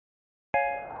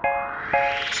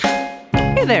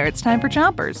Hey there, it's time for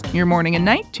Chompers, your morning and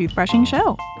night toothbrushing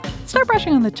show. Start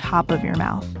brushing on the top of your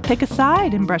mouth. Pick a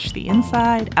side and brush the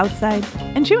inside, outside,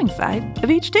 and chewing side of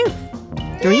each tooth.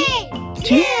 3,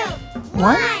 2,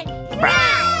 1,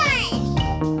 brush!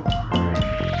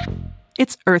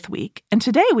 It's Earth Week, and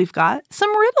today we've got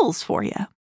some riddles for you.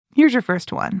 Here's your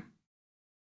first one.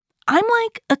 I'm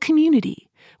like a community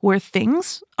where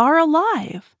things are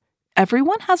alive.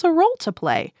 Everyone has a role to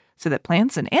play so that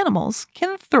plants and animals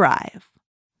can thrive.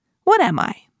 What am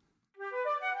I?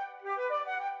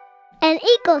 An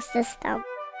ecosystem.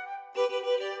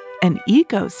 An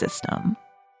ecosystem.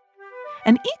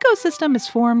 An ecosystem is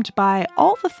formed by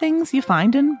all the things you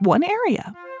find in one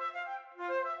area.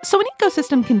 So an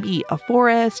ecosystem can be a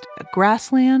forest, a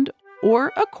grassland,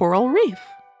 or a coral reef.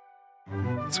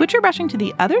 Switch your brushing to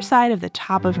the other side of the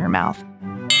top of your mouth.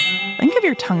 Then give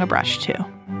your tongue a brush too.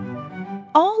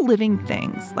 All living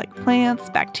things like plants,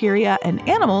 bacteria, and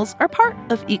animals are part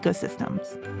of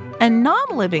ecosystems. And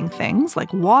non-living things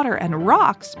like water and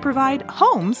rocks provide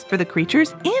homes for the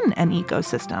creatures in an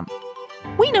ecosystem.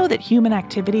 We know that human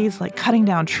activities like cutting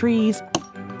down trees,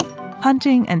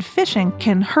 hunting, and fishing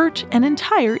can hurt an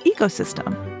entire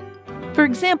ecosystem. For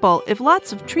example, if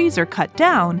lots of trees are cut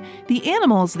down, the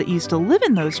animals that used to live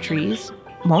in those trees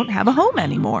won't have a home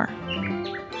anymore.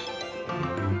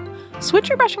 Switch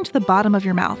your brushing to the bottom of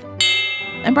your mouth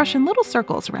and brush in little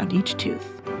circles around each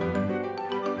tooth.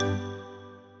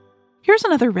 Here's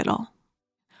another riddle.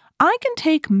 I can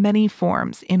take many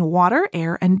forms in water,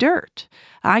 air, and dirt.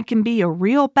 I can be a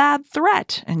real bad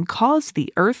threat and cause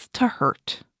the earth to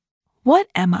hurt. What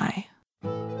am I?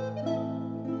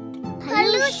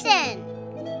 Pollution.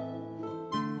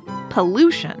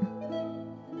 Pollution.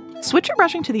 Switch your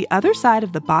brushing to the other side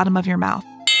of the bottom of your mouth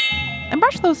and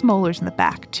brush those molars in the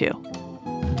back too.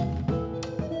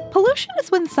 Pollution is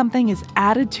when something is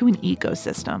added to an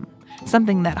ecosystem,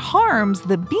 something that harms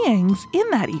the beings in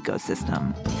that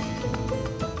ecosystem.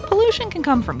 Pollution can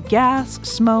come from gas,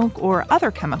 smoke, or other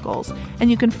chemicals,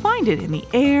 and you can find it in the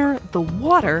air, the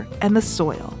water, and the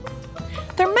soil.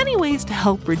 There are many ways to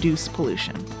help reduce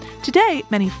pollution. Today,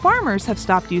 many farmers have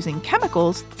stopped using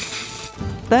chemicals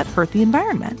that hurt the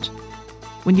environment.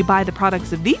 When you buy the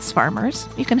products of these farmers,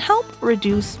 you can help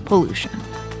reduce pollution.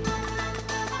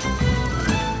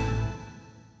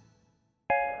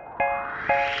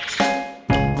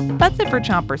 That's it for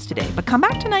Chompers today, but come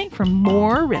back tonight for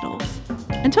more riddles.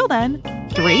 Until then,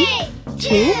 3,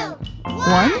 2,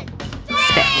 1,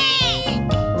 spit.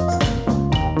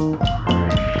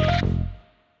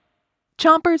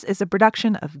 Chompers is a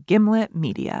production of Gimlet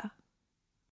Media.